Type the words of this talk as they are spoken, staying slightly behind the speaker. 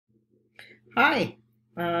Hi,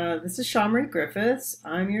 this is Shamri Griffiths.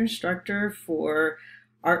 I'm your instructor for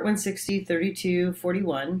Art 160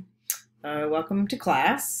 3241. Welcome to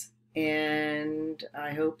class, and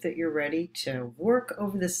I hope that you're ready to work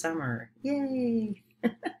over the summer. Yay!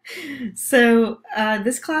 This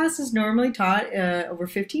class is normally taught over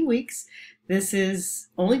 15 weeks. This is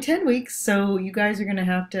only 10 weeks, so you guys are going to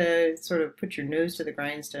have to sort of put your nose to the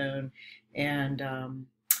grindstone and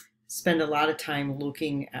spend a lot of time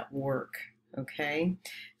looking at work. Okay,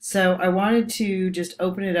 so I wanted to just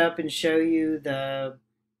open it up and show you the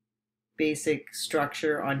basic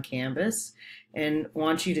structure on Canvas and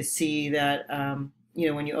want you to see that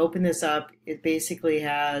when you open this up, it basically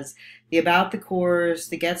has the about the course,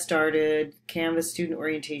 the get started, Canvas student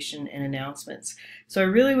orientation, and announcements. So I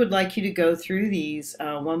really would like you to go through these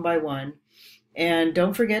one by one, and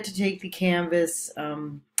don't forget to take the Canvas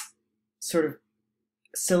sort of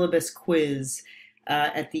syllabus quiz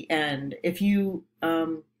at the end. A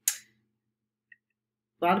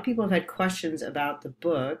lot of people have had questions about the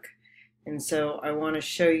book, and so I want to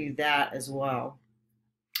show you that as well.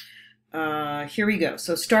 Here we go.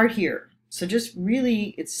 So start here. So just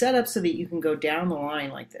really, it's set up so that you can go down the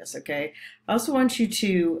line like this, okay? I also want you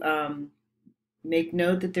to make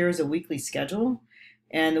note that there is a weekly schedule,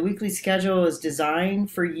 and the weekly schedule is designed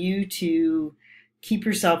for you to keep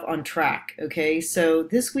yourself on track, okay? So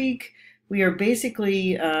this week, we are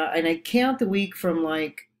basically, and I count the week from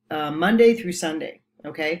like Monday through Sunday,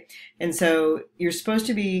 okay? And so you're supposed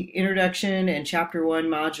to be introduction and chapter 1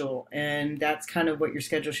 module, and that's kind of what your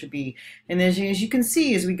schedule should be. And as you can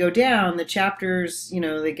see, as we go down, the chapters,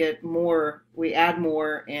 they get more, we add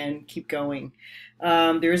more and keep going.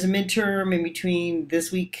 There is a midterm in between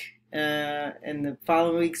this week and the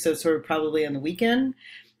following week, so sort of probably on the weekend.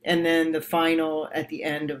 And then the final at the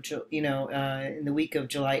end of, in the week of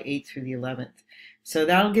July 8th through the 11th. So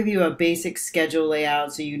that'll give you a basic schedule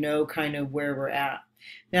layout so you know kind of where we're at.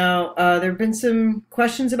 Now, there have been some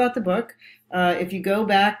questions about the book. If you go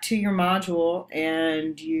back to your module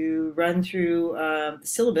and you run through the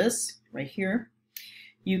syllabus right here,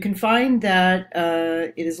 you can find that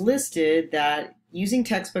it is listed that Using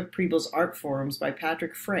Textbook Preble's Art Forms by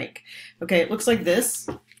Patrick Frank. Okay, it looks like this.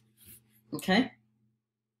 Okay.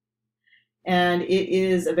 And it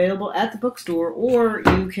is available at the bookstore, or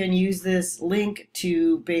you can use this link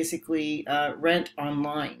to basically rent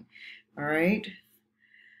online. All right.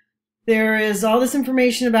 There is all this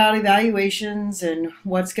information about evaluations and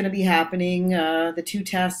what's going to be happening, the 2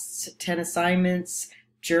 tests, 10 assignments,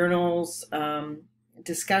 journals,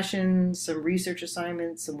 discussions, some research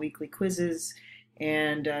assignments, some weekly quizzes,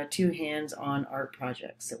 and 2 hands-on art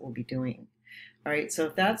projects that we'll be doing. All right, so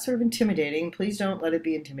if that's sort of intimidating, please don't let it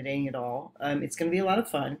be intimidating at all. It's going to be a lot of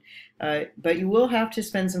fun, but you will have to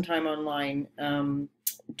spend some time online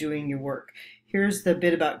doing your work. Here's the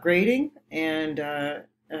bit about grading, and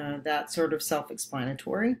that's sort of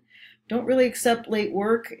self-explanatory. Don't really accept late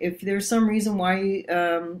work. If there's some reason why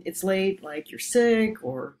it's late, like you're sick,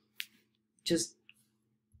 or just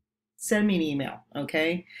send me an email,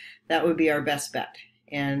 okay? That would be our best bet,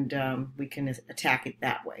 and we can attack it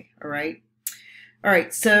that way, all right? All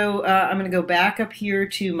right, so I'm going to go back up here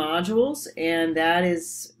to modules, and that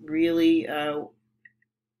is really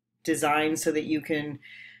designed so that you can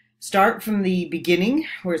start from the beginning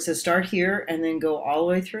where it says start here and then go all the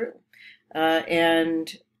way through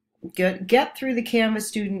and get through the Canvas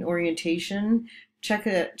student orientation, check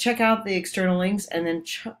out the external links, and then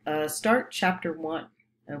start chapter 1,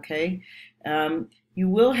 okay? You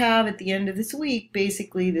will have at the end of this week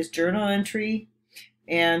basically this journal entry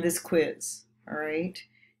and this quiz. All right,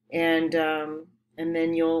 and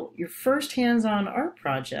then your first hands-on art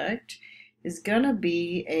project is gonna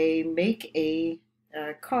be make a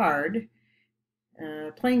card,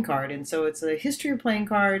 playing card, and so it's a history of playing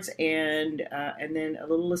cards and then a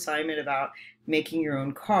little assignment about making your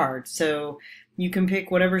own card. So you can pick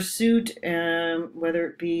whatever suit, whether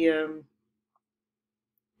it be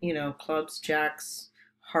clubs, jacks,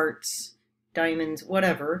 hearts, diamonds,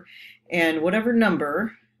 whatever, and whatever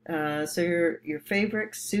number. So your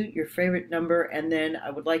favorite suit, your favorite number, and then I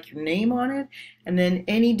would like your name on it, and then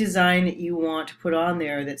any design that you want to put on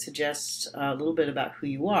there that suggests a little bit about who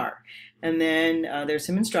you are. And then there's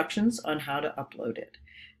some instructions on how to upload it.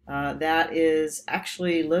 That is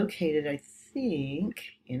actually located, I think,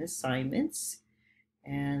 in assignments.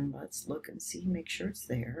 And let's look and see, make sure it's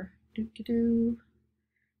there.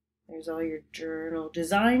 There's all your journal.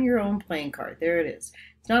 Design your own playing card. There it is.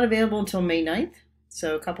 It's not available until May 9th.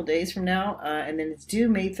 So a couple days from now, and then it's due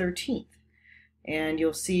May 13th. And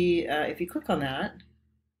you'll see, if you click on that,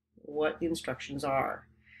 what the instructions are.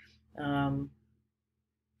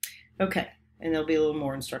 Okay, and there'll be a little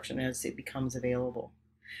more instruction as it becomes available.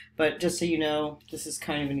 But just so you know, this is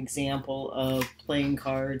kind of an example of playing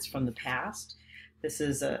cards from the past. This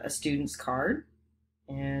is a student's card,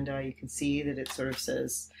 and you can see that it sort of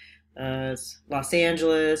says Los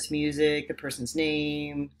Angeles, music, the person's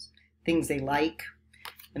name, things they like,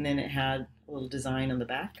 and then it had a little design on the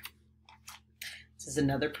back. This is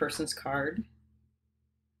another person's card.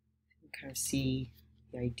 You can kind of see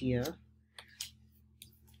the idea.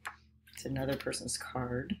 It's another person's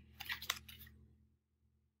card.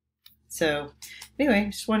 So anyway,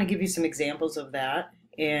 just want to give you some examples of that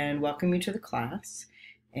and welcome you to the class.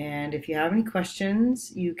 And if you have any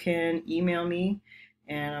questions, you can email me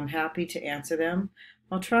and I'm happy to answer them.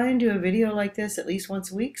 I'll try and do a video like this at least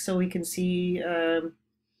once a week so we can see, so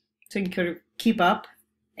you can kind of keep up.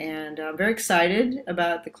 And I'm very excited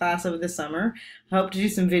about the class over the summer. I hope to do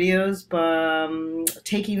some videos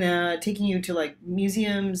taking you to like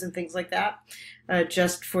museums and things like that,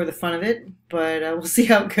 just for the fun of it. But we'll see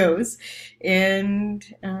how it goes. And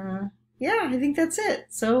yeah, I think that's it.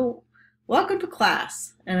 So welcome to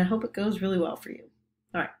class, and I hope it goes really well for you.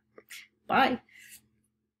 All right, bye.